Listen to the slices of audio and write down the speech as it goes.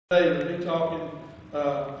Today we'll be talking.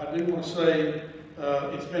 I do want to say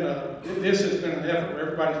this has been an effort where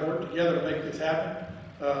everybody's worked together to make this happen.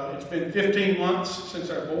 It's been 15 months since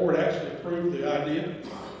our board actually approved the idea,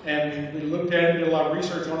 and we looked at it, did a lot of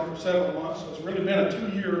research on it for several months. So it's really been a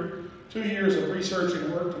 2 years of research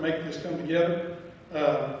and work to make this come together.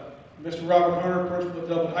 Mr. Robert Hunter, principal at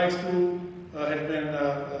Dublin High School, has been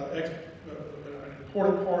an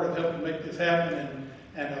important part of helping make this happen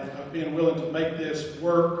and of being willing to make this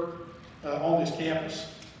work on this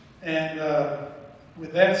campus. And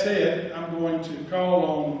with that said, I'm going to call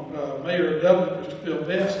on Mayor of Dublin, Mr. Phil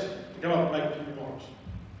Best, to come up and make a few remarks.